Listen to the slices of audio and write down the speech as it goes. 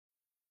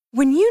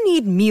When you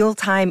need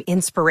mealtime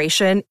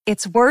inspiration,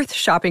 it's worth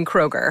shopping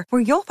Kroger,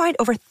 where you'll find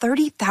over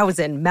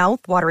 30,000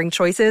 mouth-watering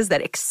choices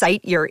that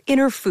excite your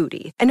inner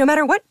foodie. And no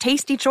matter what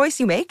tasty choice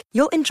you make,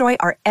 you'll enjoy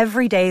our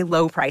everyday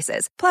low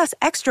prices, plus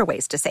extra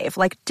ways to save,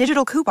 like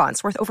digital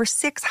coupons worth over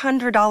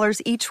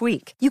 $600 each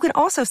week. You can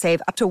also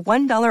save up to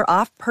 $1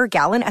 off per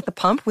gallon at the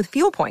pump with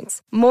fuel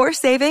points. More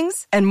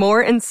savings and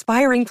more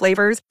inspiring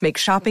flavors make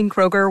shopping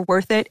Kroger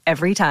worth it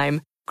every time.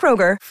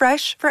 Kroger,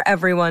 fresh for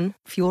everyone.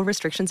 Fuel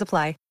restrictions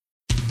apply.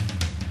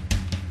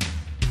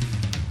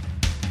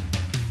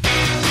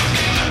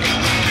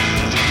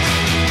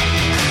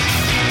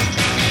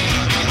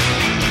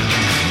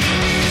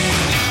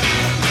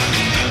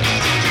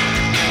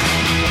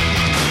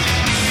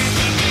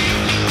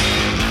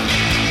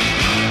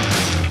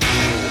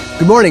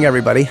 Good morning,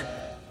 everybody.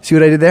 See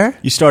what I did there?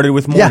 You started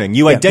with morning.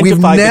 You identified We've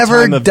the time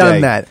never of done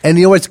day. that. And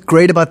you know what's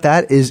great about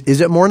that is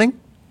it morning?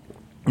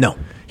 No.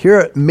 Here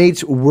at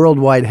Mates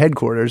Worldwide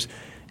headquarters,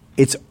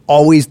 it's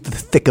always the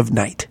thick of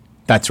night.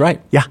 That's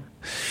right. Yeah.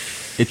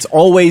 It's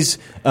always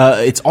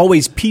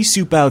pea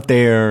soup out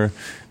there.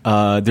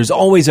 There's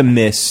always a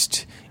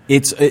mist.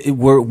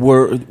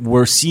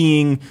 We're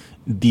seeing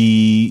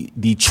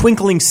the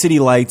twinkling city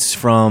lights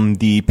from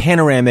the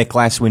panoramic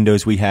glass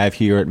windows we have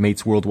here at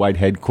Mates Worldwide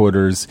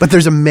headquarters. But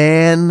there's a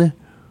man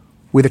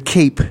with a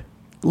cape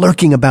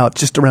lurking about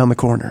just around the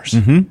corners.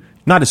 Mm-hmm.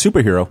 Not a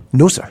superhero.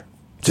 No, sir.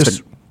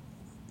 Just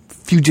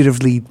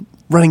fugitively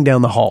running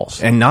down the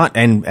halls. And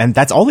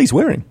that's all he's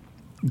wearing.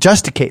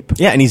 Just a cape.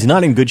 Yeah, and he's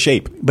not in good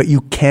shape. But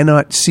you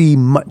cannot see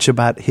much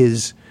about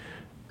his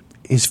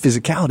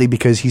physicality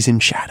because he's in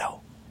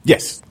shadow.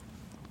 Yes.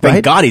 Thank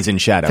Right? God he's in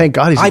shadow. Thank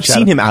God he's in I've shadow.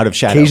 seen him out of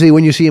shadow. Occasionally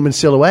when you see him in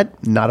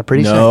silhouette, not a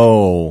pretty sight.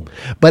 No.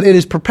 But it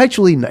is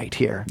perpetually night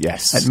here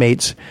Yes. at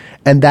Mates,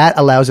 and that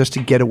allows us to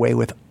get away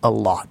with a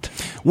lot.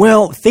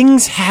 Well,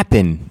 things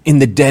happen in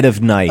the dead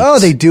of night. Oh,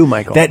 they do,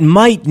 Michael. That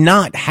might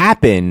not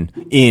happen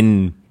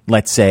in,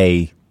 let's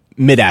say,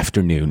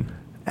 mid-afternoon.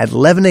 At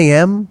 11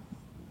 a.m.,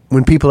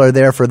 when people are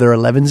there for their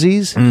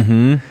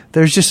 11sies,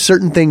 there's just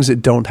certain things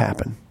that don't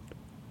happen.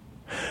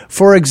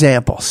 For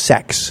example,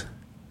 sex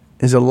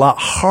is a lot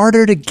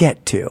harder to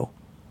get to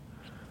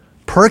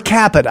per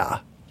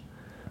capita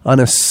on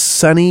a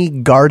sunny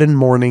garden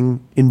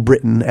morning in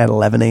Britain at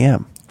 11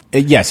 a.m.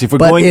 Yes, if we're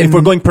But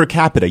going per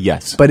capita,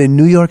 yes. But in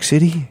New York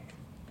City,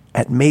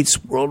 at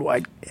Mates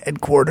Worldwide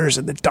headquarters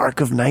in the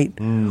dark of night,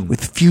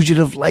 with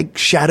fugitive-like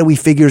shadowy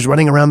figures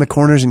running around the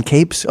corners in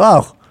capes,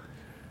 oh,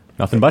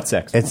 Nothing but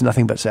sex. it's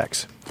nothing but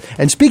sex.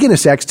 And speaking of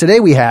sex, today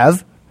we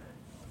have,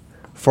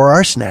 for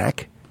our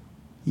snack,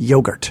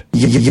 yogurt.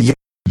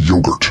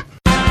 Yogurt.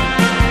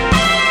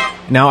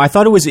 Now, I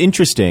thought it was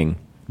interesting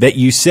that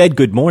you said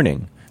good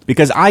morning,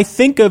 because I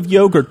think of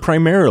yogurt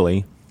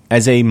primarily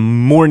as a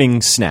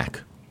morning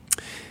snack.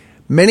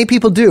 Many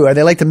people do.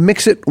 They like to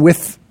mix it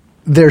with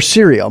their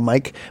cereal,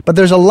 Mike. But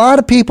there's a lot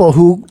of people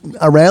who,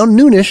 around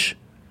noonish,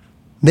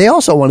 they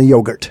also want a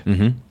yogurt.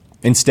 Mm-hmm.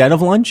 Instead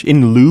of lunch?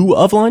 In lieu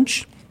of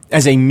lunch?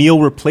 As a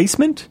meal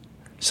replacement?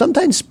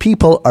 Sometimes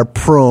people are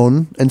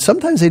prone, and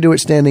sometimes they do it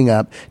standing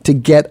up, to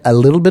get a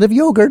little bit of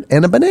yogurt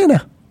and a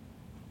banana.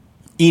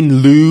 In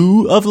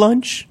lieu of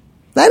lunch?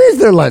 That is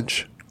their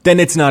lunch. Then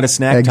it's not a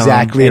snack,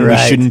 Exactly Tom, and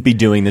right. we shouldn't be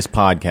doing this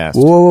podcast.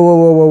 Whoa, whoa,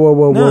 whoa, whoa, whoa,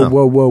 whoa, No.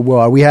 whoa, whoa, whoa.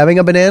 Are we having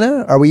a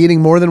banana? Are we eating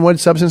more than one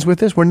substance with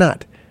this? We're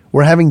not.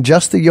 We're having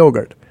just the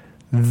yogurt,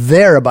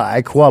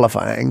 thereby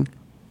qualifying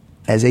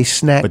as a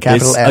snack, But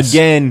capital this, S.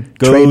 again,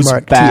 goes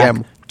trademark back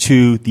TM.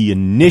 to the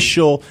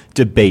initial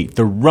debate,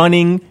 the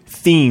running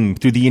theme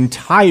through the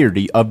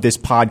entirety of this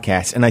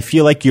podcast. And I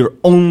feel like you're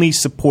only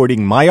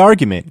supporting my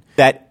argument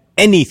that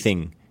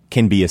anything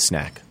can be a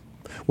snack.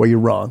 Well, you're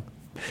wrong.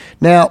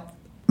 Now,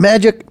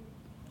 Magic,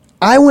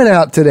 I went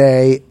out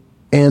today,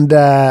 and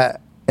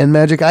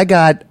Magic, I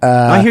got...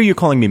 I hear you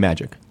calling me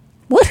Magic.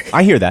 what?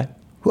 I hear that.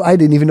 I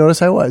didn't even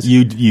notice I was.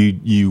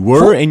 You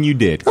were and you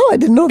did. Oh, I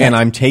didn't know that. And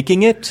I'm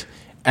taking it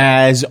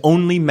as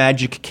only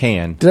magic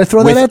can. Did I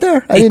throw that with out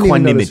there? I didn't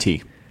even notice.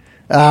 equanimity.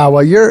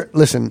 Well,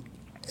 listen,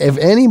 if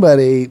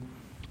anybody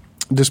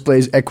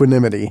displays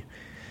equanimity,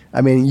 I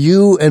mean,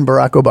 you and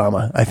Barack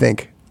Obama, I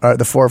think, are at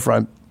the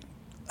forefront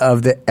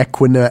of the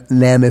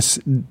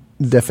equanimous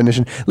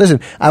definition. Listen,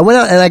 I went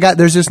out and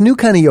there's this new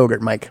kind of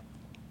yogurt, Mike,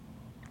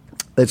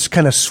 that's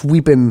kind of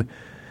sweeping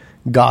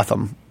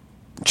Gotham.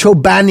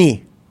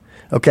 Chobani.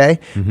 Okay?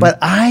 But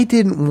I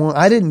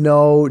didn't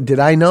know. Did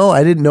I know?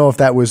 I didn't know if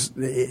that was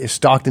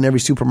stocked in every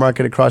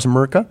supermarket across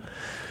America.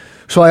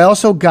 So I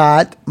also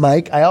got,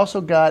 Mike,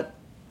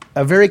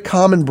 a very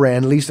common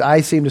brand, at least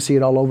I seem to see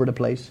it all over the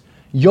place.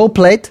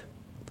 Yoplait.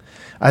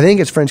 I think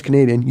it's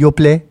French-Canadian.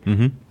 Yoplait.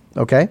 Mm-hmm.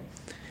 Okay?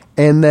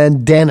 And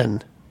then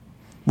Dannon,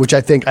 which I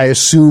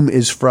assume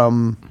is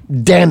from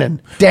Dannon.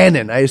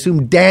 I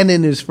assume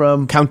Dannon is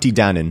from... County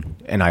Dannon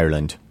in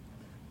Ireland.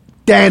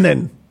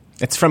 Dannon.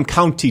 It's from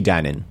County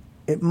Dannon.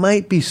 It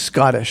might be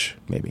Scottish.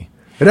 Maybe.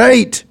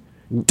 Right.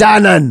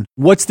 Dannon.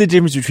 What's the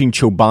difference between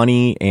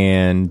Chobani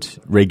and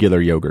regular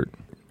yogurt?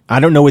 I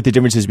don't know what the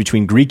difference is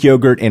between Greek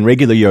yogurt and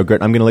regular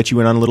yogurt. I'm going to let you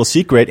in on a little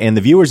secret, and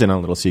the viewers in on a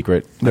little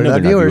secret. They're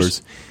not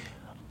viewers.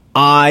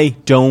 I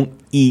don't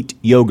eat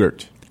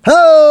yogurt.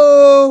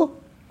 Ho!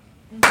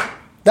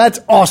 That's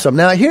awesome.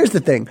 Now, here's the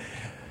thing.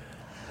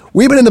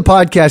 We've been in the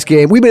podcast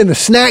game. We've been in the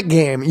snack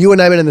game. You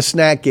and I have been in the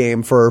snack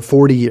game for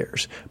 40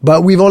 years.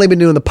 But we've only been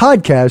doing the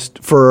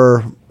podcast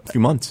for A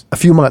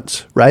few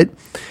months, right?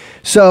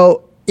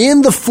 So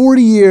in the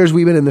 40 years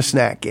we've been in the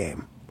snack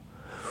game,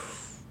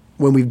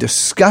 when we've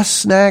discussed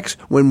snacks,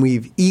 when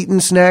we've eaten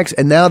snacks,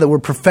 and now that we're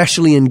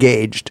professionally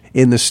engaged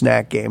in the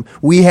snack game,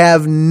 we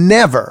have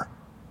never,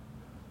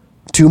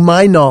 to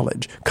my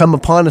knowledge, come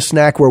upon a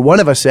snack where one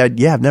of us said,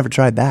 yeah, I've never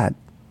tried that.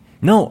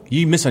 No,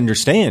 you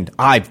misunderstand.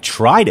 I've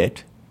tried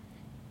it.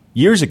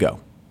 Years ago.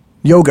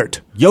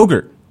 Yogurt.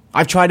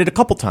 I've tried it a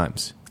couple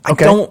times.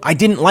 Okay. I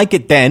didn't like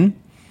it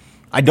then.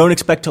 I don't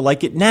expect to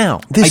like it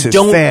now. This I is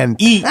don't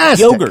fantastic. eat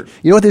yogurt.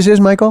 You know what this is,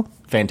 Michael?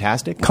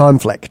 Fantastic.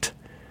 Conflict.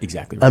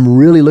 Exactly right. I'm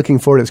really looking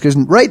forward to this because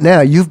right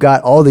now you've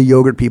got all the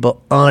yogurt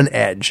people on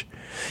edge.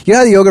 You know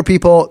how the yogurt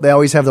people, they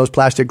always have those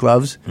plastic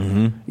gloves?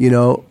 Mm-hmm. You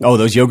know? Oh,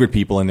 those yogurt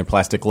people in their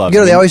plastic gloves. You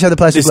know, they always have the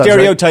plastic gloves, The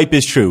stereotype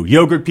is true.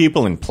 Yogurt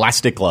people in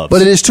plastic gloves.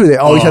 But it is true. They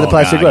always have the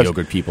plastic gloves.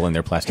 Yogurt people in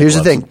their plastic Here's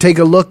gloves. the thing. Take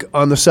a look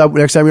on the subway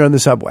next time you're on the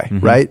subway,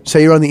 right?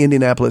 Say you're on the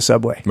Indianapolis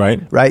subway.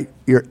 Right.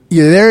 You're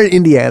there in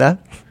Indiana.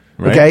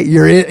 Right. Okay?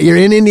 You're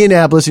in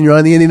Indianapolis and you're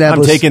on the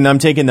Indianapolis. I'm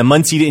taking the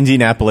Muncie to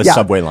Indianapolis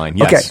subway line.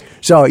 Yes. Okay.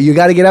 So you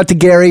got to get out to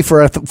Gary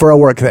for a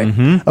work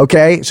thing.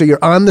 Okay? So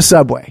you're on the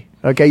subway.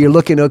 Okay? You're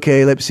looking,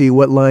 okay, let's see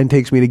what line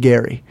takes me to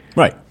Gary.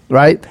 Right.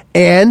 Right?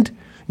 And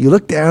you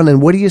look down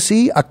and what do you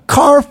see? A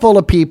car full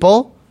of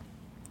people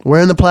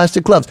wearing the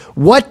plastic gloves.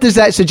 What does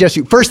that suggest to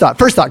you? First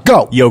thought,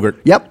 go.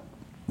 Yogurt. Yep.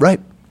 Right.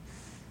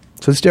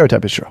 So the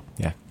stereotype is true.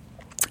 Yeah.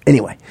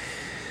 Anyway.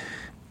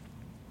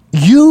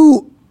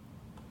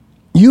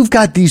 You've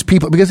got these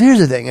people, because here's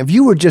the thing. If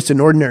you were just an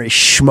ordinary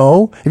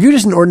schmo, if you were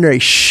just an ordinary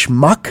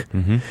schmuck,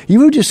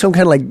 you were just some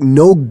kind of like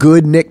no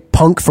good Nick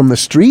punk from the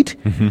street,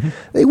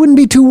 they wouldn't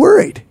be too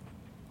worried.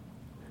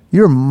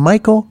 You're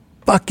Michael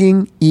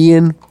fucking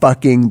Ian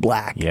fucking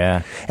Black.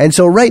 Yeah. And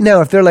so right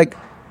now, if they're like,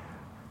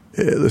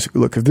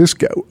 look, if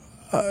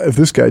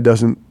this guy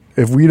doesn't,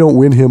 if we don't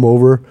win him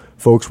over,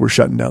 folks, we're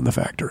shutting down the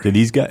factory. So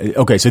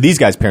these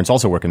guys' parents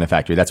also work in the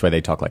factory. That's why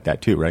they talk like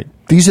that too, right?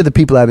 These are the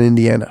people out in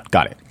Indiana.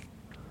 Got it.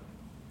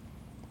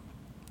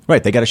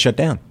 Right, they got to shut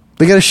down.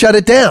 They got to shut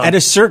it down. At a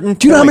certain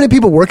Do you know how many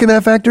people work in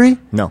that factory?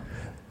 No.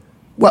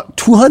 Well,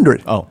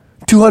 200. Oh.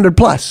 200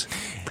 plus.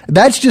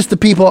 That's just the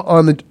people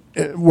on the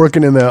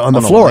working on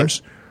the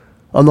floors,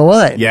 on the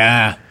line.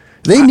 Yeah.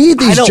 They need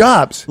these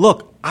jobs.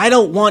 Look, I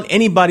don't want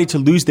anybody to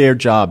lose their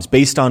jobs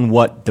based on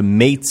what the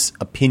mate's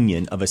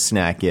opinion of a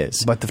snack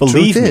is. But the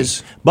Believe truth me.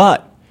 is,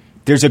 but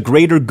there's a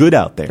greater good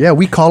out there. yeah,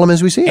 we call them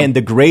as we see them. And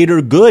the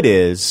greater good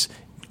is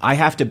I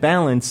have to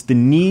balance the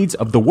needs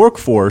of the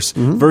workforce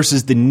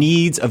versus the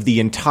needs of the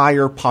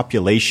entire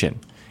population.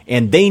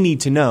 And they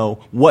need to know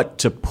what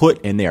to put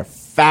in their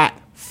fat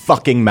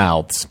fucking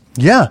mouths.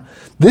 Yeah,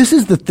 this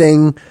is the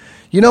thing.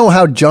 You know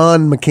how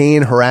John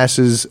McCain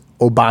harasses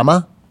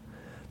Obama?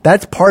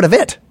 That's part of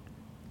it.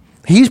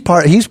 He's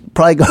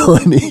probably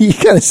going, he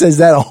kind of says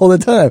that all the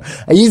time.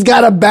 He's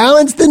got to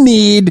balance the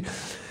need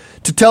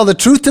to tell the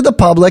truth to the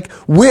public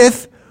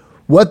with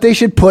what they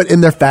should put in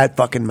their fat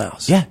fucking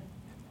mouths. Yeah.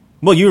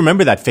 Well, you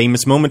remember that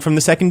famous moment from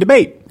the second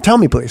debate. Tell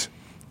me, please.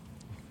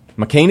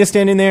 McCain is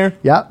standing there.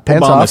 Yeah,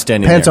 pants Obama's off.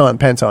 standing Pants there. on,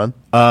 pants on.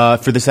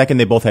 For the second,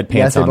 they both had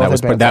Yes, pants they on. both That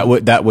was had pants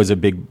on. that was a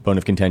big bone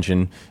of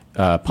contention.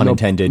 Pun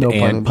intended. no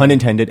pun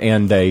intended.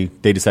 And they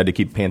decided to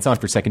keep pants on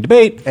for second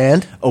debate.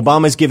 And?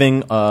 Obama's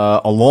giving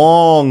a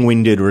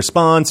long-winded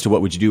response to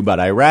what would you do about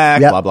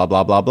Iraq, Yep. blah, blah,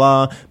 blah, blah,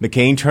 blah.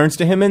 McCain turns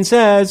to him and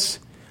says,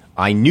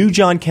 I knew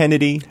John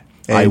Kennedy.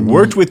 I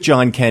worked with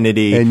John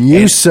Kennedy. And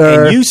you,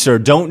 sir,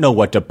 don't know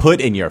what to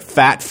put in your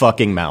fat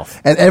fucking mouth.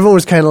 And everyone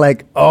was kind of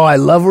like, oh, I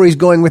love where he's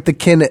going with the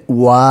Kennedy.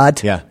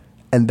 What? Yeah.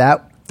 And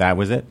that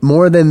was it.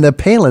 more than the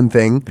Palin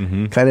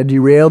thing, kind of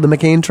derailed the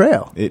McCain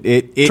trail.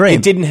 It Train.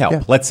 didn't help.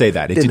 Yeah. Let's say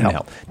that. It didn't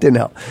help. Didn't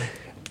help.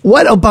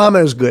 What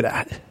Obama is good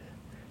at?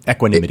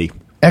 Equanimity.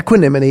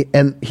 Equanimity.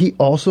 And he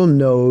also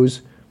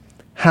knows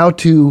how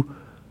to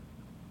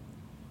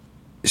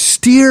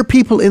steer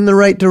people in the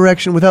right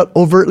direction without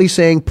overtly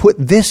saying, put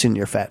this in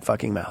your fat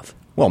fucking mouth.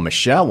 Well,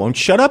 Michelle won't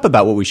shut up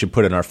about what we should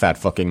put in our fat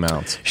fucking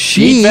mouths.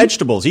 She- Eat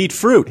vegetables, eat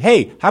fruit.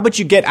 Hey, how about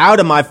you get out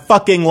of my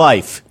fucking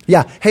life?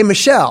 Yeah. Hey,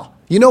 Michelle,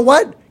 you know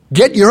what?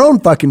 Get your own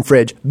fucking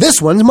fridge.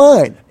 This one's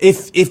mine.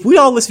 If we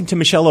all listened to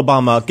Michelle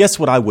Obama, guess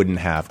what I wouldn't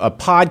have? A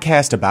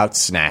podcast about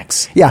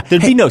snacks. Yeah.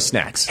 There'd be no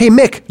snacks. Hey,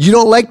 Mick, you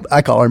don't like,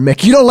 I call her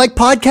Mick, you don't like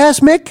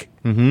podcasts, Mick?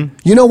 Mm-hmm.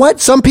 You know what?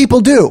 Some people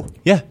do.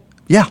 Yeah.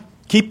 Yeah.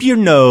 Keep your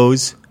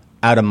nose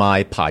out of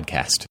my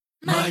podcast.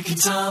 Mike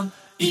and Tom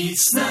eat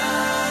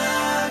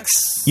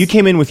snacks. You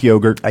came in with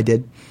yogurt. I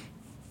did.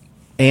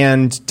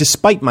 And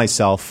despite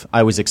myself,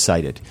 I was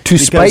excited. To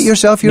spite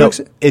yourself, you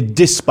were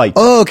despite.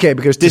 Oh, okay,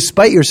 because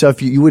despite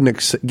yourself, you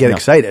wouldn't get No.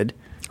 excited.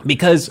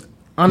 Because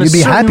on You'd a be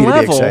certain happy to be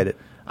level, excited.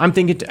 I'm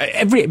thinking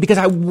because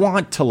I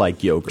want to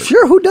like yogurt.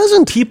 Sure, who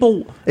doesn't?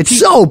 It's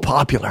so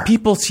popular.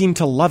 People seem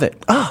to love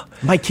it.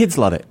 My kids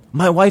love it.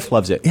 My wife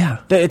loves it. Yeah.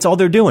 It's all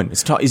they're doing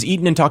is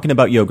eating and talking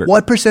about yogurt.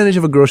 What percentage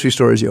of a grocery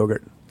store is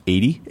yogurt?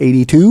 80?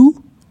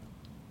 82?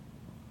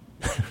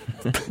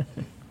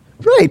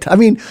 Right. I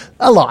mean,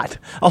 a lot.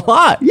 A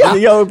lot. Yeah.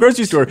 The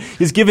grocery store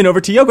is given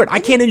over to yogurt. I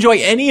can't enjoy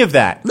any of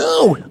that.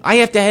 No. I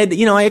have to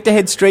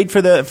head straight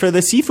for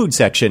the seafood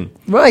section.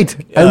 Right.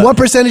 And what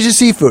percentage is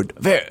seafood?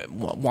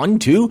 1,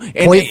 2.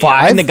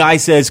 0.5? And the guy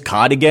says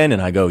cod again,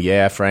 and I go,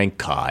 yeah, Frank,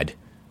 cod.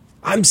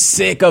 I'm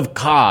sick of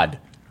cod.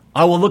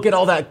 I will look at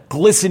all that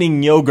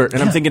glistening yogurt,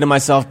 and I'm thinking to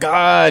myself,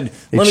 God,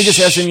 let me just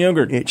have some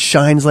yogurt. It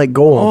shines like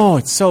gold. Oh,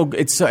 it's so.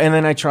 And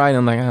then I try, and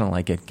I'm like, I don't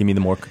like it. Give me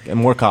the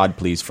more cod,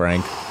 please,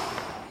 Frank.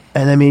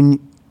 And I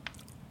mean,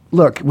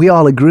 look, we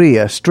all agree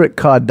a strict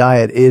cod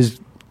diet it's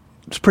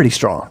pretty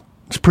strong.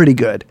 It's pretty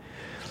good.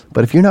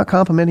 But if you're not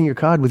complementing your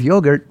cod with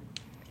yogurt,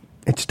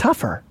 it's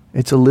tougher.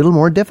 It's a little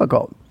more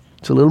difficult.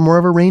 It's a little more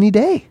of a rainy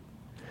day.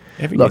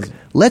 Look,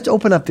 let's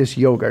open up this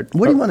yogurt.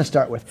 What do you want to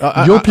start with?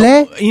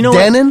 Yoplait,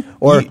 Dannon,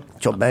 or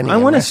Chobani? I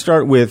want to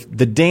start with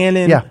the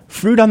Dannon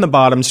fruit on the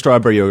bottom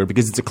strawberry yogurt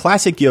because it's a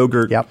classic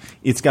yogurt. Yep.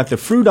 It's got the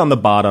fruit on the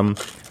bottom.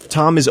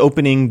 Tom is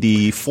opening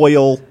the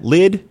foil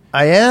lid.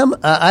 I am.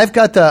 I've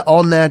got the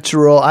all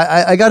natural.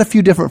 I got a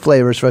few different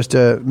flavors for us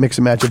to mix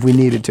and match if we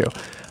needed to.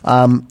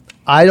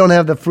 I don't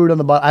have the fruit on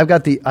the bottom. I've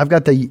got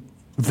the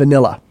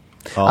vanilla.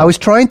 Oh. I was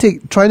trying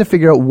to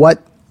figure out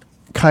what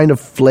kind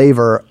of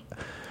flavor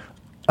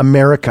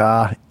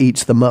America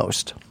eats the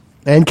most,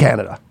 and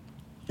Canada,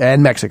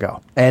 and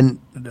Mexico, and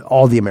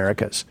all the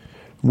Americas.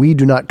 We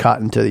do not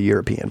cotton to the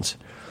Europeans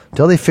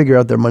until they figure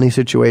out their money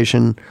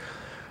situation.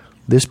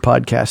 This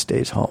podcast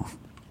stays home.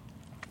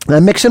 And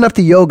I'm mixing up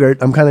the yogurt.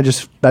 I'm kind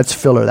of that's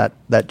filler,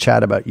 that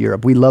chat about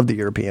Europe. We love the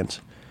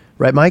Europeans.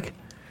 Right, Mike?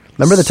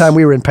 Remember the time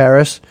we were in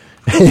Paris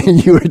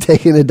and you were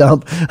taking a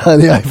dump on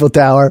the Eiffel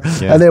Tower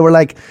and they were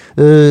like,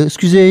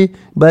 excuse,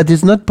 but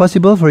it's not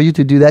possible for you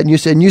to do that. And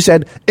you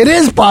said, it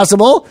is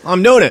possible.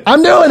 I'm doing it.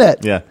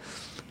 Yeah.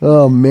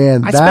 Oh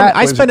man.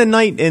 I spent a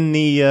night in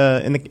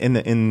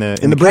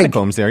the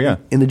catacombs there, yeah.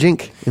 In the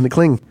Jink, in the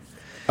Kling.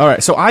 All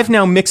right, so I've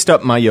now mixed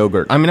up my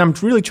yogurt. I mean, I'm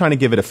really trying to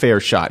give it a fair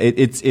shot.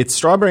 It's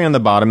strawberry on the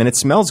bottom, and it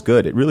smells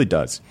good. It really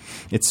does.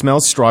 It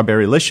smells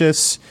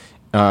strawberry-licious.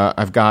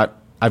 I've got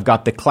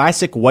the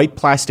classic white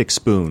plastic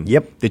spoon.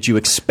 Yep. That you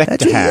expect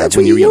to have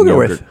when you're eating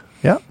yogurt. With.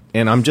 Yeah.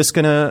 And I'm just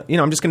gonna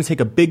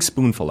take a big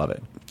spoonful of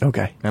it.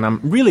 Okay. And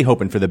I'm really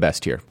hoping for the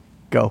best here.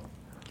 Go.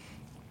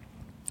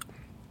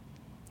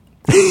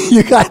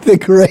 You got the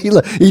great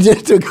look. He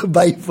just took a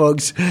bite,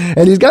 folks.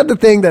 And he's got the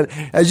thing that,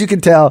 as you can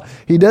tell,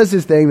 he does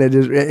this thing that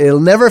it'll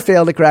never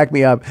fail to crack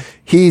me up.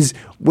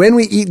 When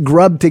we eat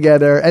grub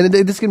together, and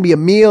this can be a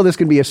meal, this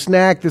can be a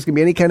snack, this can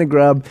be any kind of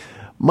grub.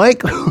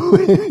 Mike,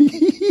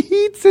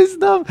 he eats his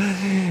stuff.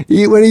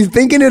 When he's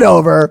thinking it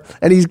over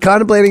and he's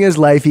contemplating his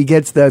life, he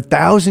gets the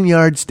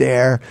 1,000-yard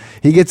stare.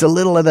 He gets a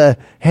little of the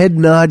head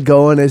nod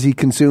going as he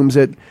consumes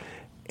it.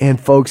 And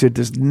folks, it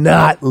does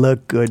not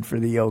look good for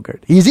the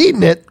yogurt. He's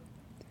eating it.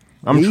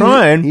 I'm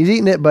trying. He's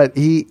eating it, but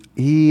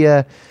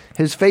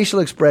his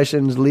facial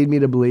expressions lead me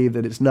to believe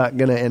that it's not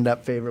going to end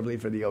up favorably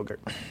for the yogurt.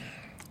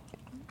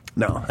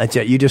 No, that's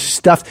it. He just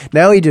stuffed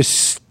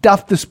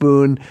the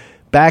spoon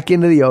back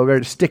into the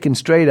yogurt, sticking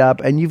straight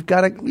up, and you've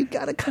got a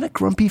kind of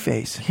grumpy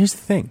face. Here's the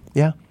thing.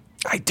 Yeah.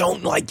 I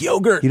don't like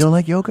yogurt. You don't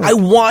like yogurt? I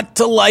want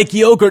to like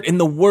yogurt in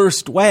the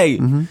worst way.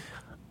 Mm-hmm.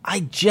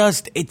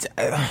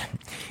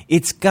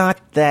 It's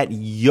got that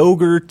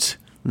yogurt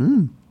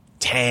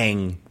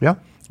tang. Yeah.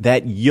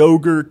 That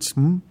yogurt.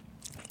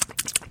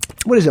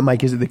 What is it,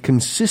 Mike? Is it the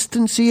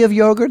consistency of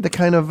yogurt? The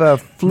kind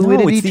of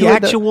fluidity? No, it's the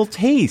actual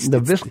taste. The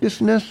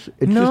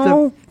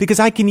viscousness? Because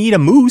I can eat a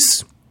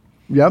mousse.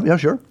 Yeah,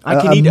 sure. I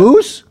can eat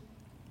mousse?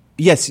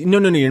 Yes. No,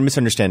 you're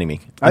misunderstanding me.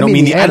 I don't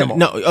mean the animal.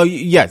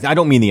 Yes, I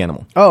don't mean the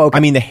animal. Oh, okay.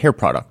 I mean the hair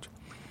product.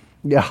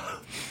 Yeah.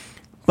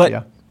 But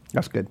yeah,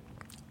 that's good.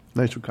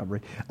 Nice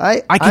recovery. I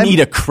can eat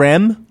a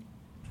creme.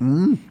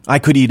 I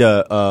could eat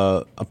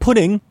a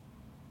pudding.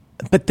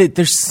 But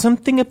there's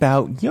something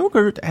about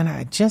yogurt, and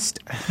I just...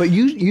 But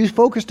you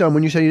focused on,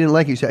 when you said you didn't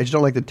like it, you said, I just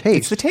don't like the taste.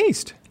 It's the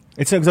taste.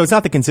 So it's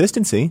not the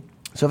consistency.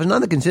 So if it's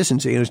not the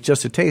consistency and it's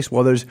just the taste,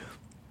 well, there's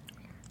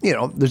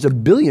a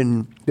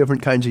billion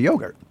different kinds of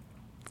yogurt.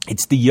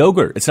 It's the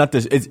yogurt. It's not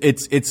the...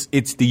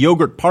 It's the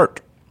yogurt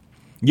part.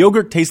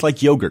 Yogurt tastes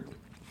like yogurt.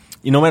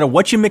 No matter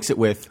what you mix it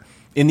with,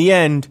 in the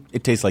end,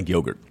 it tastes like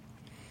yogurt.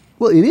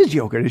 Well, it is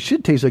yogurt. It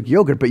should taste like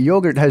yogurt, but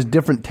yogurt has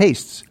different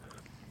tastes.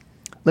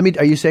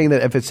 Are you saying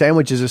that if a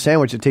sandwich is a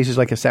sandwich, it tastes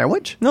like a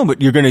sandwich? No,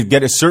 but you're going to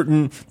get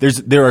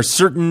there are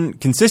certain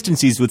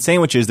consistencies with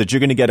sandwiches that you're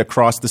going to get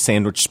across the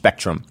sandwich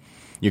spectrum.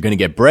 You're going to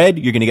get bread,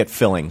 you're going to get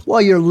filling.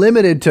 Well, you're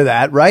limited to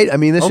that, right? I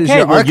mean, this is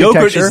your architecture.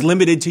 Yogurt is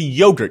limited to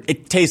yogurt.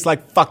 It tastes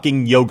like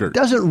fucking yogurt.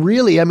 Doesn't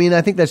really. I mean,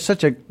 I think that's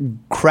such a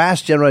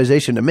crass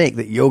generalization to make,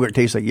 that yogurt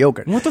tastes like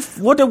yogurt.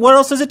 What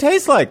else does it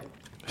taste like?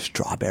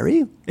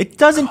 Strawberry? It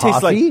doesn't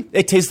taste like Coffee?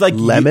 it tastes like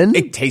Lemon?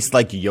 It tastes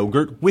like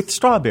yogurt with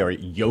strawberry,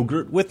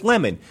 yogurt with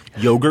lemon,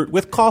 yogurt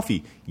with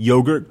coffee,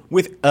 yogurt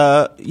with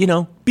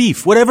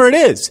beef, whatever it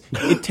is.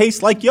 It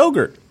tastes like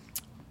yogurt.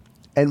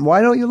 And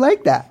why don't you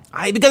like that?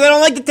 Because I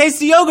don't like the taste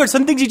of yogurt.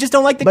 Some things you just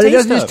don't like the But taste it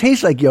doesn't of. just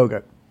taste like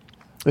yogurt.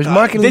 There's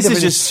markedly This is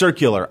different- just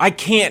circular. I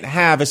can't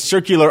have a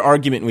circular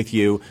argument with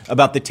you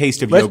about the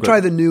taste of Let's yogurt. try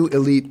the new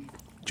Elite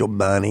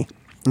Chobani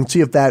and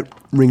see if that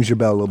rings your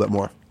bell a little bit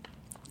more.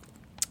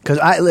 Because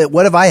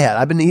what have I had?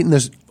 I've been eating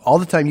this all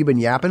the time. You've been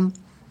yapping.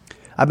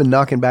 I've been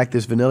knocking back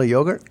this vanilla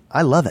yogurt.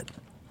 I love it.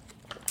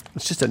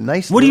 It's just a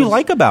nice. What do you little-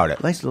 like about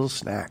it? Nice little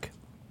snack.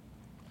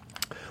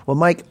 Well,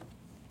 Mike,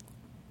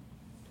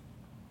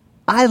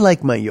 I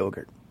like my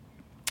yogurt.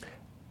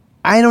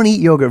 I don't eat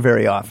yogurt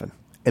very often,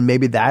 and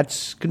maybe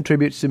that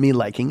contributes to me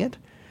liking it.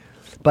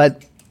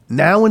 But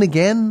now and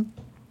again,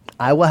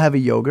 I will have a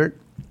yogurt,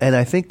 and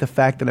I think the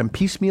fact that I'm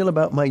piecemeal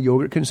about my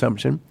yogurt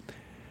consumption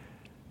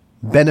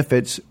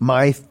benefits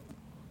my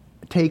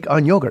take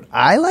on yogurt.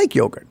 I like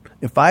yogurt.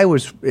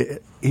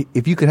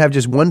 If you could have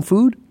just one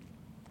food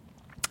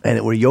and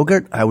it were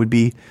yogurt, I would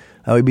be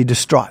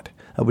distraught.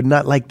 I would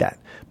not like that.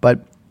 But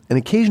an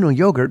occasional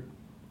yogurt,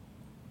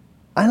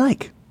 I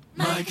like.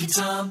 Mike and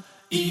Tom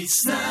eat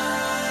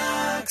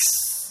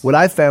snacks. What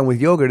I've found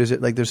with yogurt is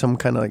that there's some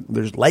kind of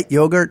there's light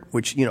yogurt,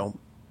 which you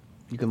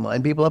can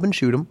line people up and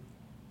shoot them,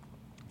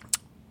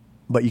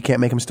 but you can't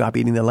make them stop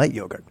eating the light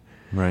yogurt.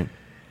 Right.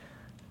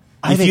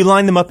 I If think- you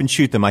line them up and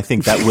shoot them, I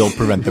think that will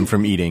prevent them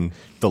from eating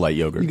the light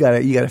yogurt. You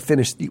gotta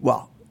finish.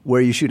 Well, where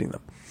are you shooting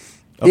them?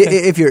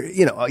 Okay. If you're,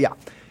 yeah,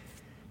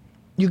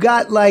 you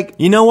got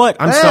You know what?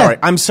 I'm Eh. sorry.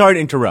 I'm sorry to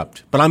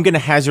interrupt, but I'm going to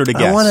hazard a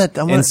guess I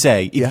wanna- and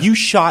say if yeah. you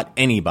shot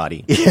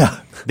anybody, Yeah.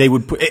 they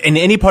would put in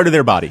any part of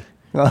their body,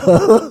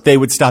 they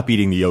would stop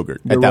eating the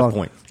yogurt at that wrong.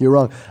 point. You're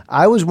wrong.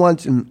 I was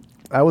once in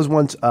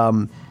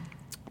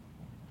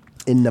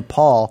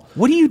Nepal.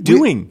 What are you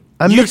doing?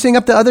 I'm mixing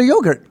up the other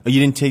yogurt. Oh, you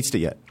didn't taste it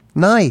yet.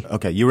 Nai.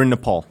 Okay, you were in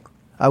Nepal.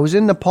 I was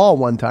in Nepal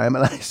one time,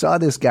 and I saw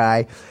this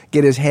guy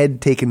get his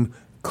head taken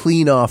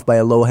clean off by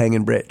a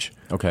low-hanging bridge.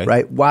 Okay.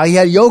 Right? While he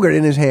had yogurt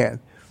in his hand.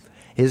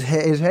 His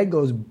head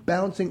goes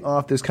bouncing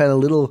off this kind of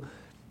little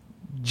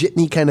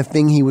jitney kind of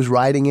thing he was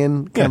riding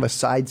in, kind of a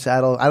side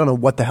saddle. I don't know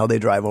what the hell they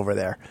drive over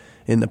there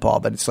in Nepal,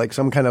 but it's like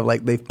some kind of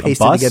they've pasted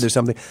bus? together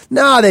something.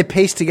 No, they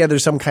paste together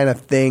some kind of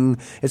thing.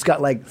 It's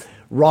got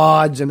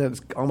rods and it's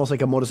almost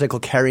like a motorcycle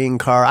carrying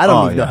car. I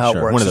don't even know how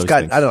sure. it works. One of It's those got,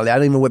 things. I don't know. I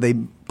don't even know what they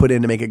put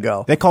in to make it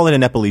go. They call it a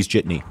Nepalese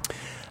jitney.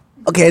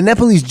 Okay, a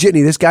Nepalese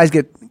jitney. This guy's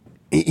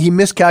he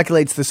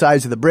miscalculates the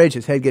size of the bridge.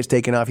 His head gets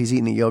taken off. He's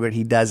eating the yogurt.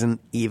 He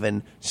doesn't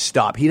even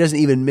stop. He doesn't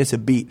even miss a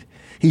beat.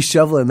 He's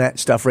shoveling that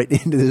stuff right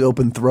into his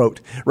open throat,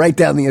 right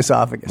down the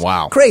esophagus.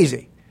 Wow.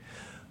 Crazy.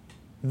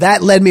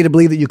 That led me to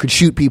believe that you could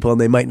shoot people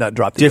and they might not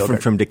drop the Different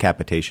yogurt. from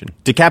decapitation.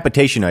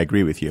 Decapitation, I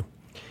agree with you.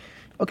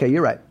 Okay,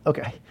 you're right.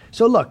 Okay.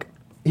 So look,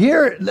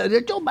 here, the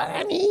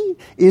Chobani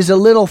is a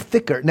little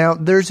thicker. Now,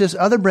 there's this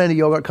other brand of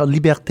yogurt called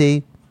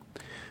Liberté.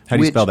 How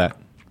do you spell that?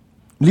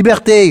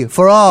 Liberté,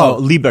 for all.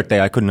 Oh, Liberté.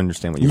 I couldn't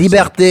understand what you were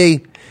saying.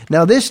 Liberté.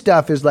 Now, this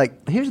stuff is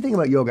here's the thing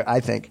about yogurt, I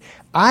think.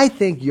 I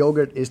think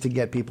yogurt is to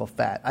get people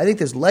fat. I think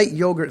this light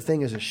yogurt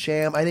thing is a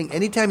sham. I think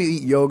anytime you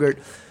eat yogurt,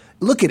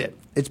 look at it.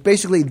 It's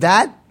basically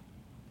that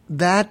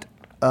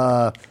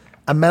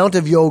amount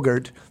of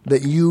yogurt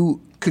that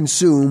you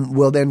consume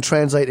will then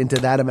translate into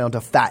that amount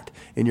of fat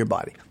in your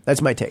body.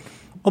 That's my take.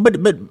 Oh,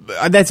 but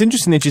that's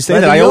interesting that you say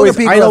But that. the I yoga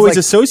people have, always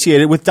associate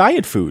it with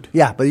diet food.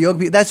 Yeah, but the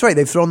yogurt, that's right.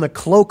 They've thrown the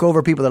cloak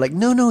over people. They're like,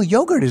 no,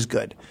 yogurt is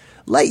good.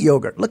 Light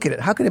yogurt. Look at it.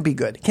 How can it be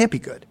good? It can't be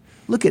good.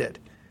 Look at it.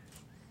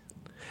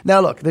 Now,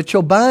 look, the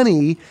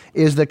Chobani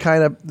is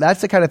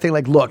that's the kind of thing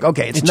look,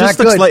 okay, it's It not just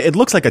good.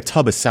 looks like a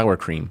tub of sour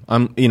cream.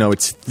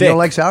 It's thick. You don't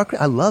like sour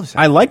cream? I love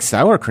sour I like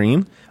sour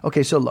cream.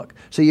 Okay, so look.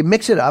 So you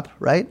mix it up,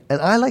 right?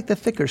 And I like the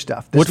thicker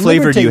stuff. This What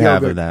flavor do Liberté you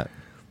have yogurt, of that?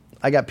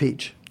 I got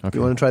peach. Okay.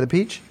 You want to try the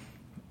peach?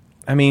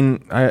 I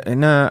mean,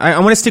 I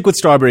want to stick with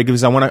strawberry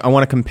because I want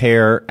to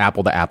compare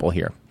apple to apple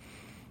here.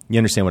 You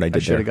understand what I I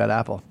did should there? have got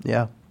apple.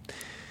 Yeah.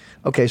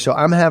 Okay, so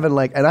I'm having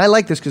and I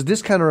like this because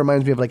this kind of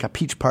reminds me of a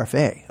peach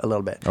parfait a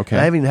little bit. Okay.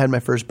 And I haven't even had my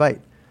first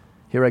bite.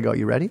 Here I go.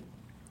 You ready?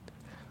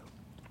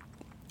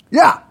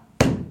 Yeah.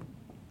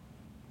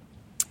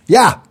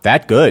 Yeah.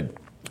 That good.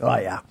 Oh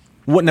yeah.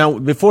 What now?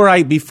 Before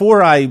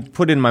I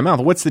put it in my mouth,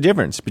 what's the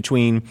difference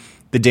between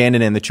the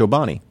Dannon and the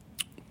Chobani?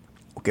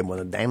 Okay,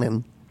 well, the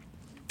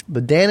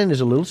Dannon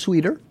is a little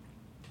sweeter.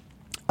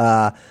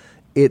 It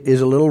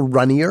is a little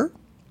runnier,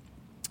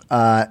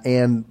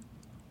 and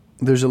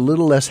there's a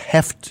little less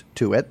heft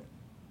to it.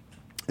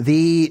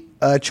 The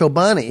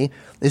Chobani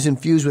is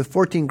infused with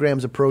 14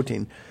 grams of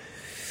protein.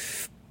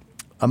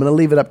 I'm going to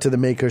leave it up to the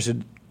makers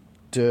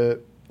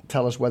to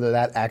tell us whether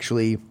that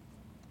actually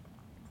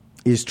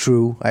is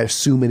true. I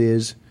assume it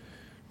is.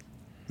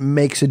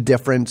 Makes a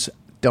difference.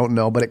 Don't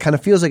know, but it kind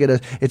of feels like it is.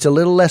 It's a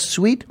little less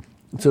sweet.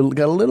 It's got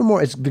a little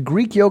more. The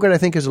Greek yogurt, I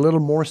think, is a little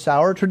more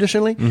sour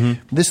traditionally.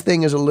 Mm-hmm. This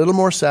thing is a little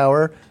more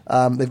sour.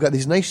 They've got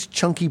these nice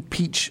chunky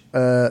peach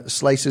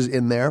slices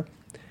in there,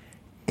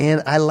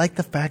 And I like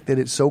the fact that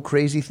it's so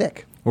crazy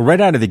thick. Well,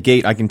 right out of the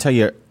gate, I can tell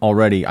you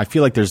already, I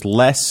feel like there's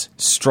less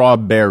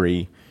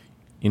strawberry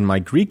in my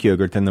Greek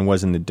yogurt than there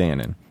was in the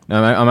Dannon.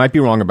 Now, I might be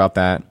wrong about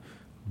that,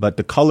 but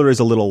the color is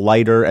a little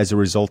lighter as a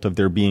result of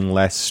there being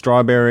less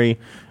strawberry.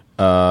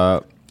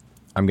 I'm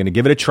going to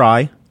give it a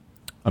try.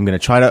 I'm going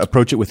to try to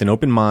approach it with an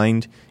open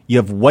mind. You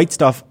have white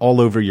stuff all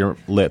over your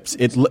lips.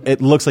 It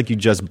looks like you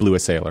just blew a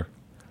sailor.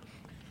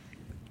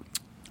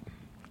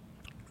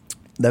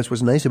 That's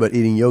what's nice about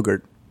eating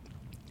yogurt,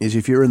 is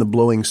if you're in the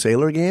blowing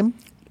sailor game,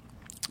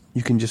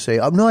 you can just say,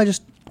 "Oh no, I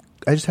just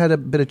had a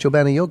bit of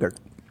Chobani yogurt."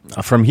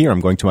 From here, I'm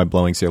going to my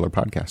Blowing Sailor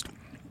podcast.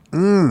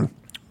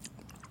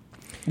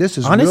 This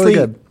is Honestly, really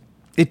good.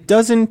 it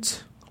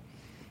doesn't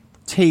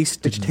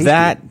taste tasty.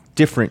 that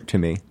different to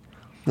me.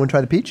 Want to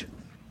try the peach?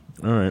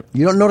 All right.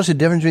 You don't notice a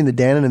difference between the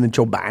Dannon and the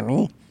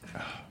Chobani?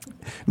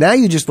 Now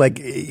you just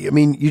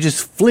you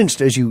just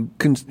flinched as you.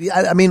 What is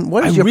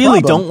I your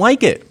really problem? don't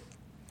like it.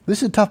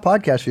 This is a tough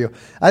podcast for you.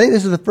 I think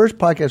this is the first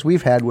podcast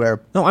we've had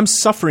where No, I'm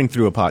suffering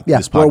through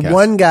this where podcast.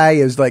 one guy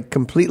is like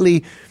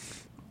completely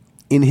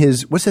in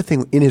his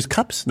in his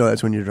cups. No,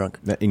 that's when you're drunk.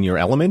 In your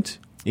element?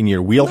 In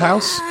your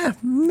wheelhouse?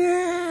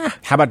 Nah.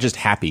 How about just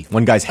happy?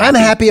 One guy's happy. I'm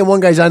happy and one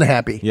guy's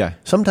unhappy. Yeah.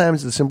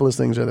 Sometimes the simplest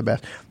things are the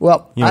best.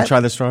 Well, You want to try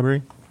the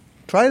strawberry?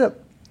 try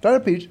the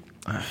peach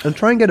and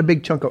try and get a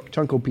big chunk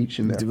of peach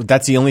in there.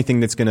 That's the only thing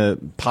that's going to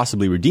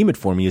possibly redeem it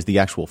for me is the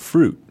actual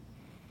fruit.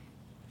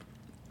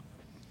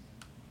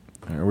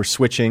 All right, we're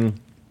switching.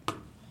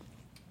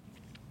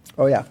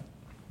 Oh yeah.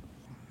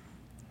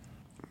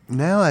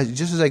 Now,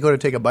 just as I go to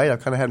take a bite,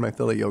 I've kind of had my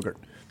fill of yogurt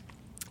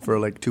for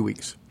like 2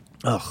 weeks.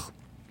 Ugh.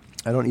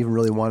 I don't even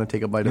really want to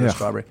take a bite of the Yeah.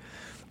 strawberry,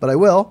 but I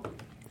will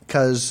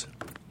because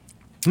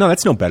No,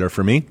 that's no better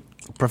for me.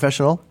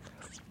 professional.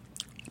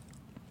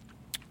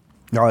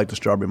 I like the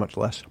strawberry much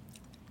less.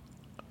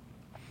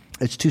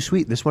 It's too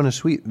sweet. This one is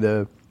sweet.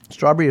 The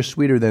strawberry is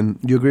sweeter than.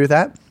 Do you agree with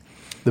that?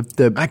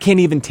 I can't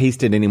even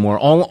taste it anymore.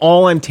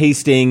 All I'm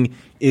tasting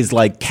is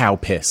like cow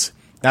piss.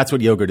 That's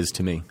what yogurt is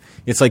to me.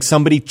 It's like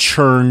somebody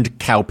churned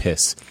cow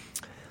piss.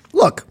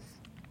 Look,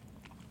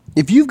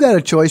 if you've got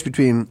a choice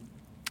between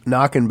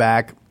knocking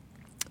back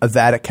a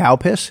vat of cow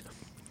piss,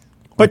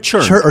 But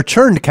churned. or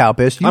churned cow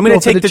piss, you I'm go going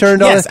for to take the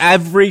churned. yes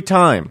every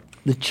time.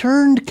 The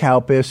churned cow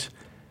piss,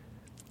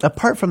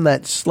 apart from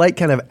that slight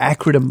kind of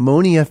acrid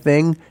ammonia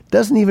thing,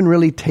 doesn't even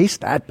really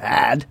taste that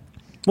bad.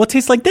 Well, it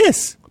tastes like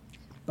this.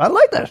 I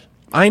like that.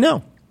 I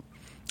know.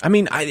 I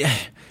mean,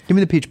 Give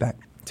me the peach back.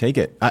 take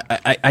it.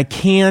 I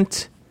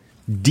can't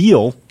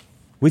deal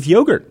with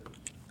yogurt.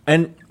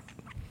 And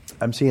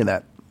I'm seeing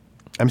that.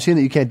 I'm seeing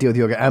that you can't deal with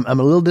yogurt. I'm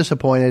a little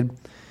disappointed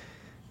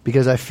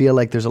because I feel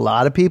like there's a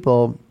lot of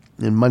people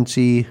in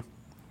Muncie,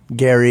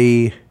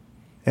 Gary,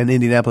 and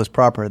Indianapolis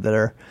proper that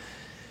are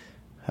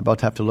about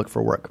to have to look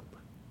for work.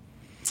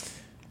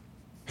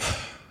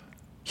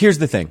 here's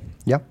the thing.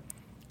 Yeah.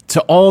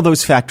 To all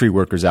those factory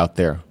workers out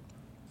there,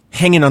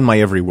 hanging on my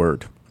every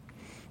word,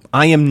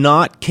 I am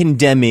not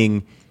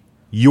condemning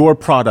your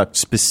product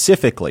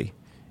specifically.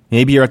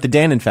 Maybe you're at the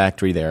Dannon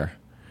factory there.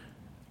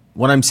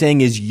 What I'm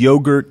saying is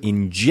yogurt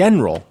in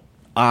general,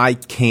 I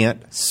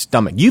can't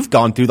stomach. You've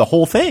gone through the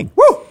whole thing.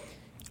 Woo!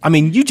 I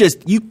mean,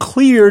 you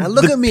cleared Now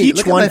look the at me. peach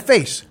Look one. at my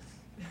face.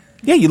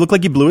 Yeah, you look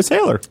like you blew a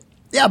sailor.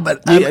 Yeah,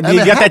 but You I'm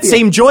got that happy.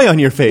 same joy on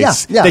your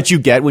face Yeah. that you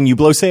get when you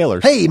blow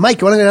sailors. Hey, Mike,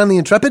 you want to go down the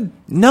Intrepid?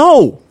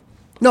 No.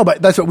 No,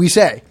 but that's what we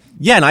say.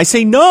 Yeah, and I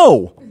say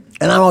no.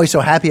 And I'm always so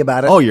happy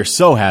about it. Oh, you're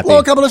so happy. Blow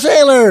a couple of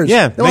sailors.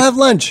 Yeah, Then we'll have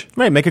lunch.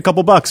 Right, make a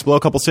couple bucks, blow a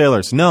couple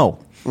sailors. No.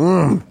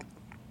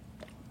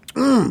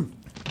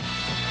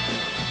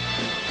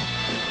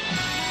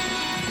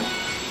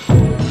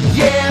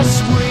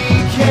 Yes, we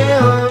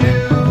can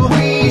do.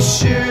 We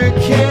sure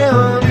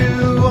can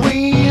do.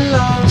 We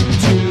long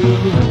to.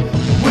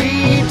 We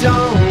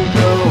don't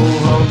go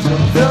home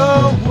till the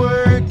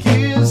work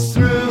is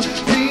through.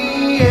 The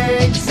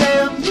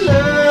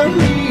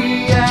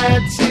exemplary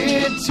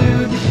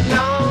attitude.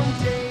 Long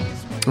days.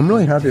 I'm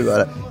really happy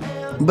about it.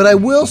 But I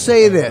will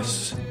say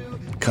this,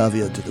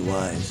 caveat to the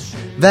wise,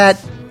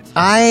 that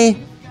I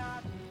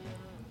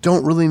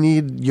don't really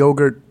need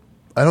yogurt.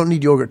 I don't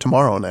need yogurt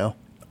tomorrow now.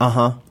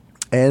 Uh-huh.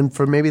 And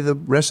for maybe the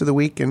rest of the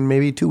week and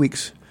maybe 2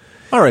 weeks.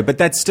 All right, but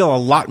that's still a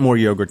lot more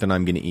yogurt than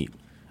I'm going to eat.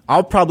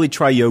 I'll probably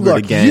try yogurt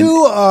Look, again. you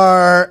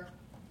are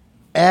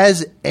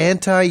as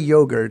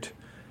anti-yogurt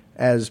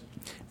as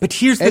But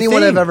here's the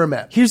anyone thing. I've ever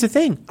met. Here's the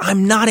thing.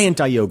 I'm not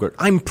anti-yogurt.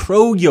 I'm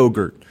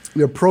pro-yogurt.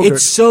 You're pro-yogurt.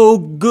 It's so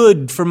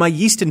good for my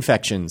yeast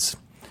infections.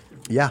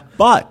 Yeah.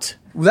 But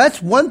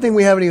That's one thing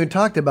we haven't even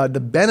talked about, the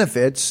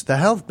benefits, the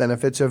health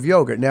benefits of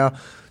yogurt. Now,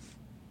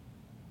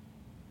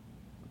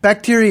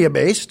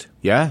 bacteria-based.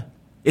 yeah,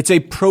 it's a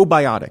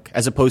probiotic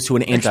as opposed to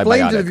an antibiotic.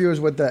 Explain to the viewers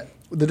what the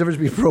difference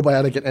between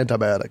probiotic and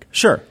antibiotic.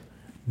 Sure.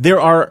 There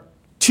are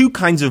two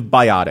kinds of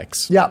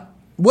biotics. Yeah.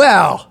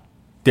 Well,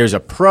 There's a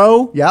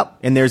pro Yep.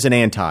 and there's an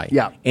anti.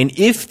 Yep. And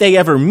if they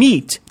ever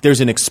meet,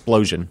 there's an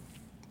explosion.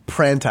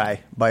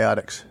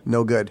 prantibiotics,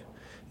 no good.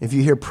 If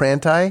you hear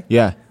pranti,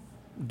 Yeah.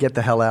 get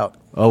the hell out.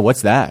 Oh,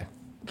 what's that?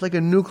 It's like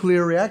a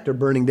nuclear reactor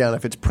burning down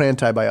if it's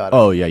prantibiotic.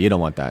 Oh, yeah, you don't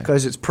want that.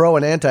 Because it's pro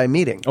and anti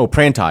meeting. Oh,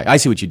 pranti. I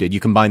see what you did. You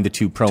combined the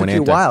two pro and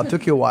anti.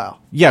 Took you a while.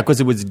 Yeah,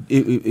 because it was...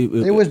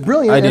 It was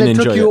brilliant, I and didn't it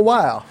took enjoy you a it.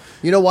 while.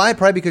 You know why?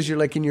 Probably because you're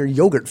like in your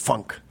yogurt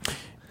funk.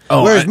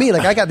 Oh, Whereas me,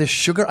 like I got this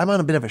sugar. I'm on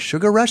a bit of a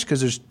sugar rush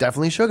because there's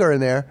definitely sugar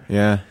in there.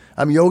 Yeah.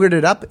 I'm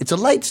yogurted up. It's a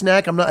light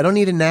snack. I don't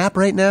need a nap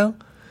right now.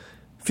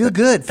 Feel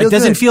good. It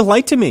doesn't feel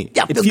light to me.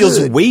 Yeah, it feel feels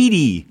good.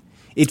 weighty.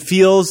 It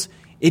feels...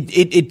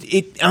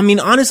 I mean,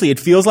 honestly, it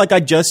feels like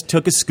I just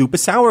took a scoop of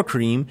sour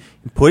cream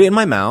and put it in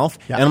my mouth,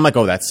 and I'm like,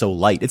 oh, that's so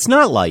light. It's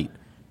not light.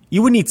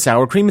 You wouldn't eat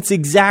sour cream. It's the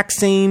exact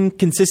same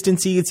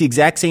consistency. It's the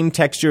exact same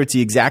texture. It's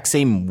the exact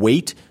same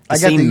weight, the I got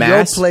same the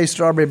mass. Yoplait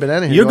strawberry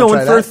banana here. You're You wanna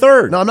going try for a that?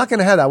 third. No, I'm not going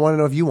to have that. I want to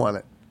know if you want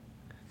it.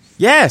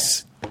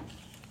 Yes.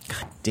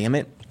 God damn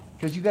it.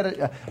 Because you got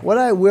to. What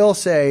I will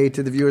say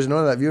to the viewers and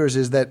all that viewers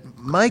is that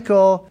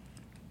Michael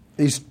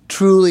is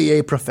truly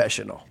a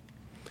professional.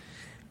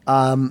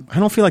 I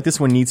don't feel like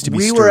this one needs to be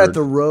We stirred. were at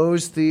the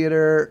Rose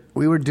Theater.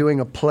 We were doing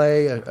a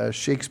play, a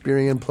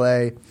Shakespearean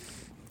play,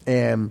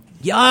 and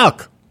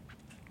Yuck.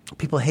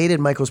 people hated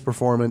Michael's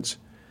performance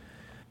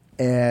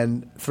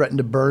and threatened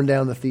to burn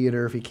down the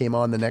theater if he came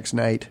on the next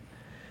night.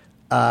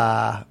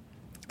 The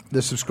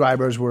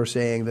subscribers were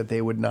saying that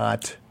they would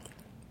not.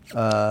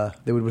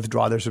 They would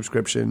withdraw their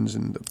subscriptions,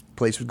 and the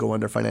place would go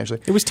under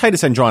financially. It was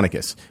Titus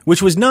Andronicus,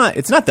 which was not.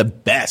 It's not the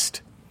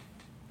best.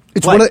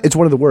 It's What? it's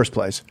one of the worst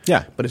plays.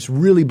 Yeah. But it's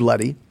really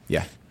bloody.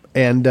 Yeah.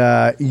 And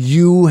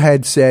you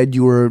had said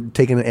you were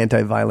taking an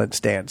anti-violent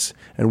stance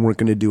and weren't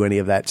going to do any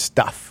of that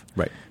stuff.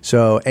 Right.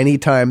 So any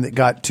time that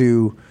got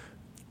to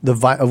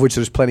of which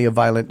there's plenty of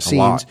violent scenes,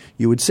 lot.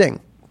 you would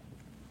sing.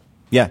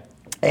 Yeah.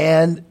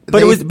 And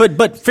But it was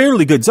but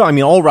fairly good song. I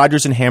mean, all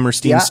Rodgers and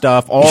Hammerstein Yeah.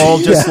 stuff, all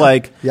just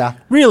Yeah.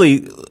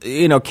 really,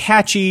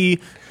 catchy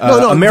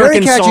very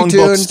American catchy songbook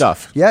tunes.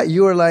 stuff. Yeah,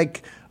 you were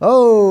like,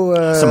 oh,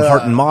 Some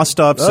Heart and Maw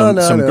stuff, some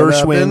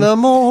Gershwin. In the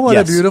morning, what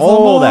Yes, a beautiful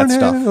all morning. that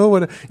stuff. Oh,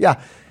 what a,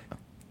 yeah.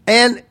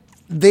 And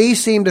they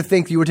seemed to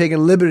think you were taking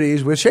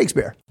liberties with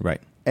Shakespeare.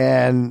 Right.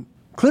 And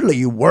clearly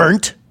you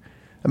weren't.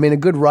 I mean, a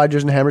good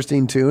Rodgers and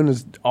Hammerstein tune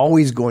is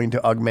always going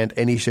to augment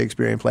any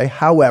Shakespearean play.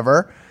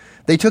 However,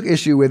 they took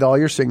issue with all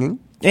your singing.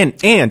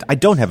 And I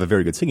don't have a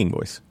very good singing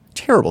voice.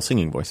 Terrible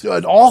singing voice.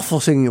 An awful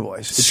singing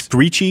voice. It's,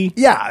 Screechy.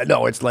 yeah,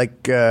 no, it's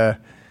like if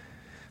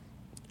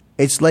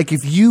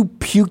you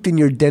puked in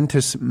your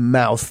dentist's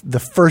mouth, the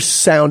first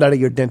sound out of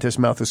your dentist's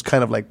mouth is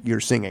kind of like you're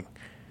singing.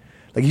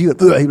 Like you'd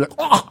be like,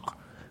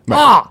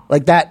 ah,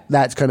 like that.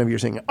 That's kind of your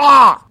singing.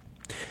 Ah.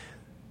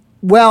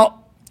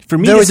 Well, For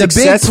me there to was a big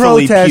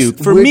successfully protest. puke.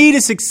 For me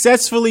to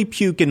successfully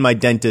puke in my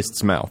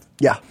dentist's mouth.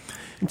 yeah,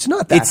 it's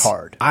not that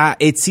hard.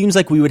 It seems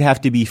like we would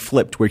have to be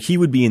flipped, where he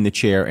would be in the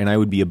chair and I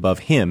would be above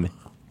him,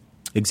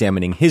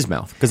 examining his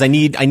mouth, because I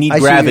need what you're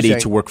gravity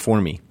saying. to work for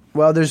me.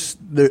 Well, there's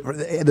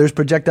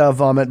projectile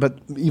vomit, but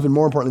even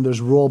more importantly,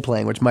 there's role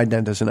playing, which my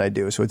dentist and I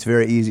do. So it's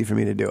very easy for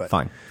me to do it.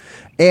 Fine.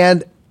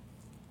 And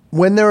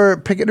when there were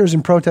picketers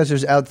and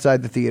protesters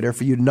outside the theater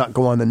for you to not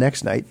go on the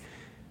next night,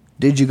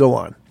 did you go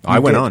on? I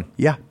You went did. on.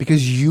 Yeah,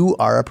 because you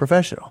are a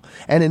professional.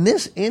 And in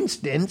this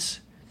instance,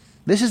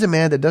 this is a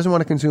man that doesn't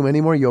want to consume any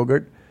more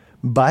yogurt,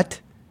 but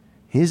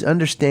his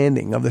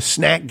understanding of the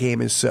snack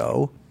game is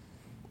so,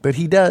 but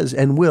he does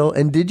and will.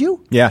 And did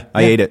you? Yeah,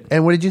 I ate it.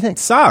 And what did you think?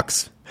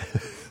 Sucks.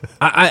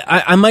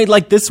 I might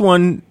like this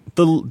one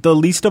the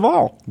least of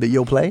all. That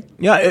you'll play?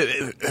 Yeah,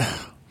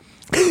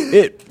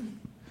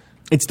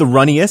 it's the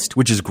runniest,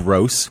 which is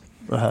gross.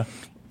 Uh-huh.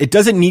 It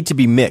doesn't need to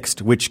be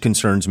mixed, which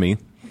concerns me.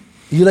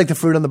 You like the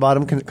fruit on the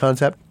bottom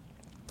concept?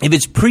 If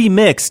it's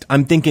pre-mixed,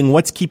 I'm thinking,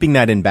 what's keeping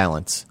that in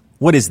balance?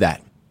 What is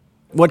that?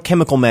 What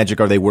chemical magic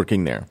are they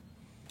working there?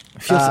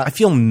 I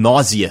feel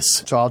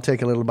nauseous. So I'll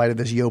take a little bite of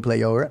this Yoplait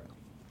yogurt.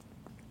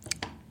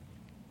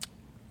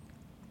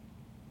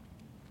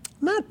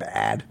 Not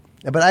bad.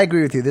 But I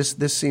agree with you.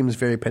 This seems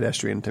very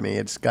pedestrian to me.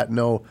 It's got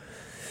no...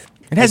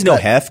 It has It's no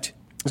got- heft.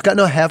 It's got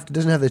no heft. It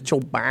doesn't have the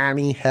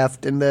Chobani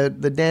heft. And the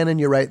Dannon,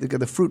 you're right.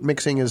 The fruit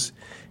mixing is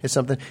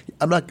something.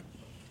 I'm not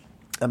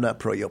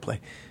pro Yoplait.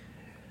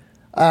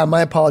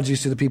 My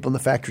apologies to the people in the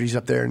factories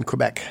up there in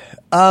Quebec.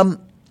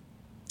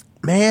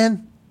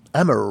 Man,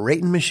 I'm a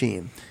rating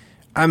machine.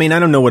 I mean, I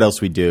don't know what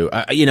else we do.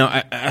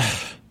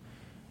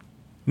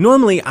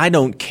 Normally, I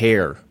don't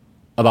care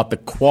about the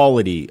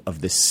quality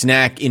of the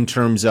snack in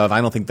terms of,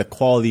 I don't think the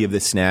quality of the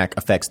snack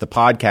affects the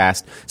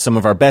podcast. Some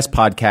of our best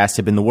podcasts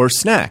have been the worst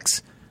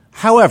snacks.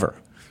 However,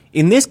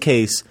 in this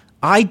case,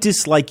 I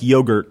dislike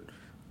yogurt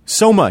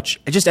so much,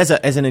 just as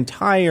an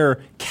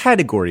entire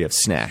category of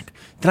snack,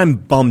 that I'm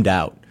bummed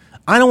out.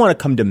 I don't want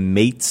to come to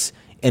Mates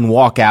and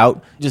walk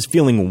out just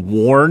feeling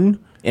worn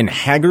and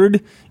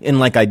haggard and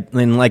like I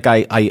don't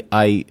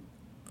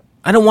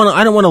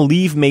want to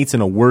leave Mates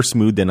in a worse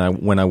mood than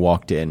when I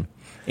walked in.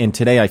 And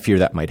today I fear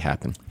that might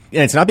happen.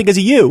 And it's not because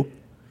of you.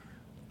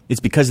 It's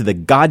because of the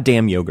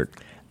goddamn yogurt.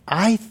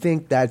 I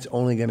think that's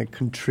only going to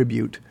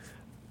contribute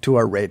to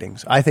our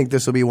ratings. I think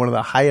this will be one of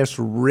the highest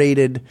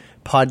rated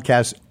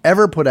podcasts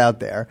ever put out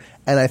there.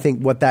 And I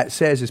think what that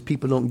says is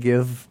people don't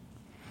give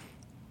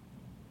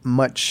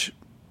much.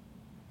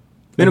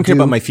 They don't care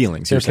ado- about my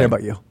feelings. They you're don't care saying.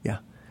 about you. Yeah.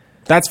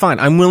 That's fine.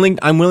 I'm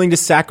willing to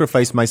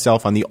sacrifice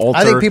myself on the altar.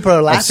 I think people are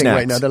of laughing right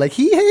snacks. now. They're like,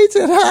 he hates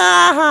it.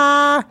 Ha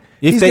ha.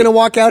 If He's they- going to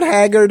walk out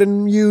haggard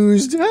and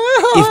used. Ha,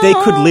 ha. If they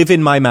could live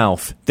in my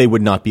mouth, they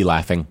would not be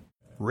laughing.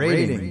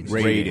 Ratings.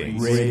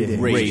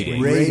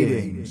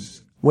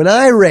 Ratings. When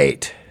I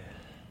rate,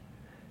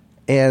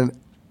 and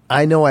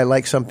I know I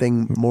like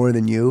something more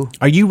than you,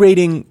 Are you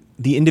rating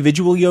the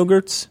individual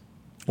yogurts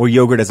or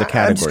yogurt as a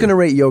category? I'm just going to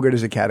rate yogurt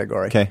as a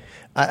category. Okay.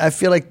 I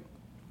feel like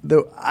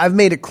I've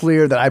made it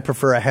clear that I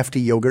prefer a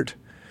hefty yogurt,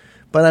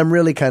 but I'm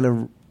really kind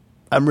of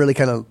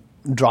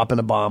dropping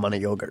a bomb on a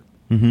yogurt,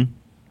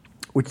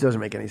 which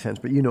doesn't make any sense.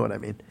 But you know what I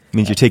mean.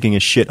 means you're taking a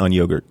shit on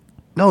yogurt.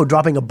 No,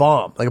 dropping a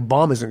bomb. Like a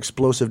bomb is an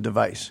explosive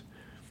device.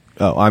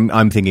 Oh,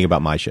 I'm thinking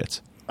about my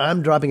shits.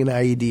 I'm dropping an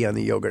IED on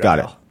the yogurt. Got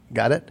aisle. it.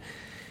 Got it?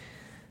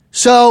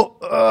 So,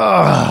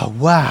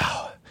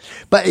 wow.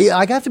 But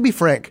I have to be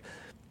frank.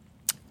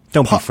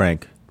 Don't be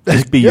frank.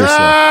 Just be yourself.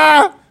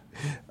 Ah!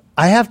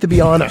 I have to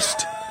be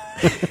honest.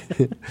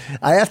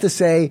 I have to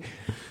say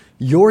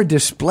your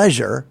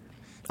displeasure.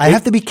 I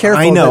have to be careful.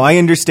 I know, that- I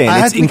understand. I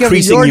have It's to be careful.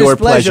 increasing your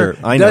displeasure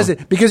pleasure. I know. does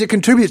it, because it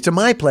contributes to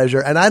my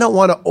pleasure, and I don't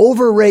want to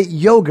overrate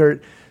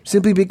yogurt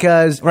simply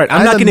because Right,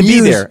 I'm not going to be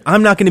amused- there.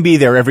 I'm not going to be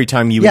there every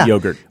time you eat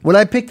yogurt. When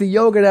I pick the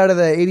yogurt out of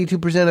the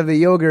 82% of the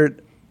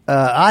yogurt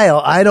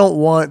aisle, I don't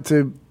want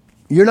to.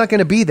 You're not going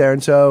to be there,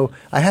 and so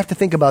I have to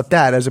think about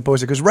that as opposed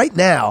to because right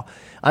now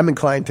I'm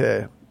inclined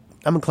to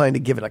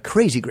give it a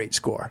crazy great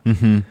score.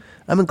 Mm-hmm.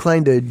 I'm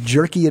inclined to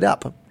jerky it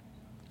up.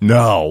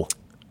 No.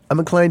 I'm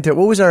inclined to.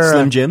 What was our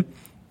Slim Jim?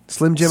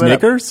 Slim Jim?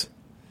 Snickers?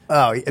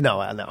 Oh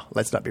no!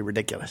 Let's not be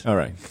ridiculous. All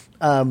right.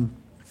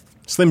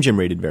 Slim Jim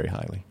rated very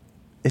highly.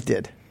 It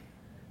did.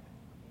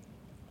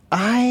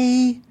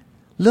 I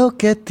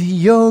look at the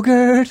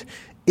yogurt.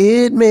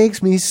 It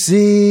makes me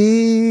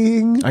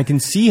sing. I can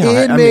see how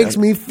It makes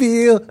me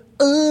feel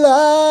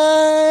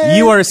alive.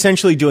 You are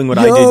essentially doing what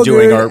I did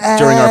during our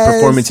Yogurt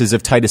performances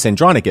of Titus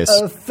Andronicus.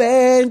 a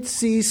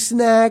fancy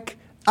snack.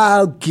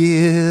 I'll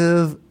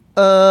give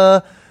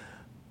a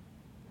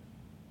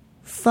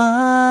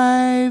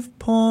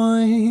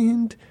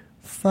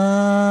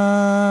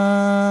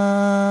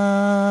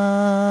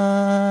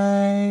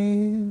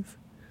 5.5.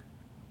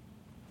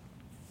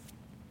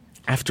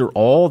 After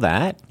all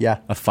that? Yeah.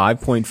 A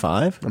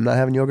 5.5? I'm not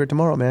having yogurt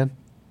tomorrow, man.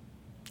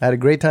 I had a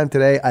great time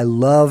today. I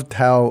loved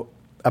how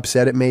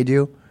upset it made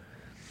you.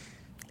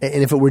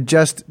 And if it were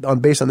just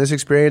based on this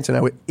experience and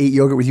I would eat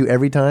yogurt with you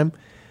every time,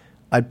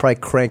 I'd probably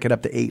crank it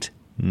up to 8.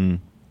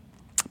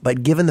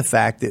 But given the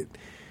fact that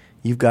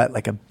you've got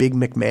like a big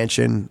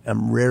McMansion,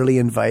 I'm rarely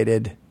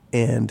invited,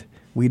 and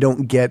we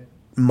don't get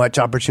much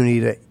opportunity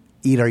to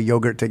eat our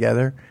yogurt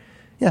together,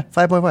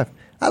 5.5.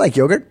 I like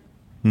yogurt.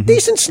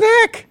 Decent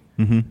snack.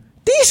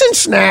 Decent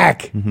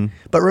snack.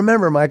 But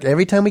remember, Mike,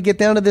 every time we get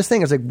down to this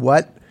thing, it's like,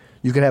 what?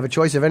 You could have a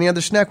choice of any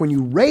other snack. When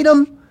you rate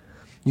them,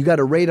 you got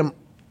to rate them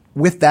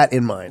with that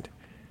in mind.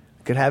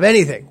 You could have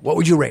anything. What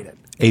would you rate it?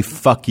 A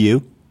fuck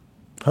you.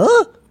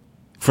 Huh?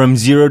 From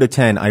 0 to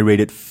 10, I rate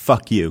it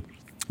fuck you.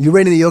 You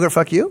rating the yogurt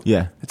fuck you?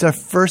 Yeah. It's our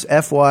first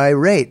FY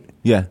rate.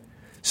 Yeah.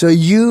 So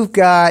we've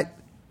got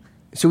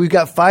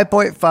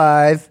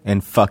 5.5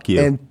 And fuck you.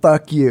 and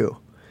fuck you.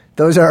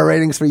 Those are our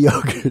ratings for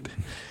yogurt.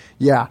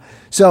 Yeah.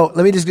 So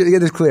let me just get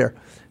this clear.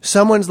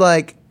 Someone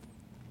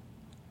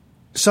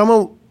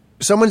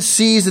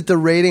sees that the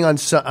rating on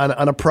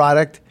a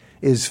product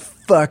is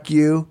fuck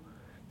you.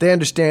 They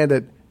understand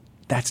that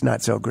that's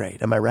not so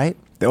great. Am I right?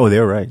 Oh,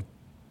 they're right.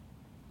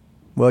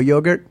 Well,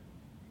 yogurt,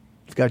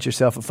 you've got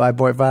yourself a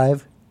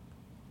 5.5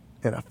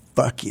 and a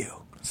fuck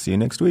you. See you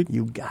next week.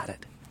 You got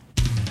it.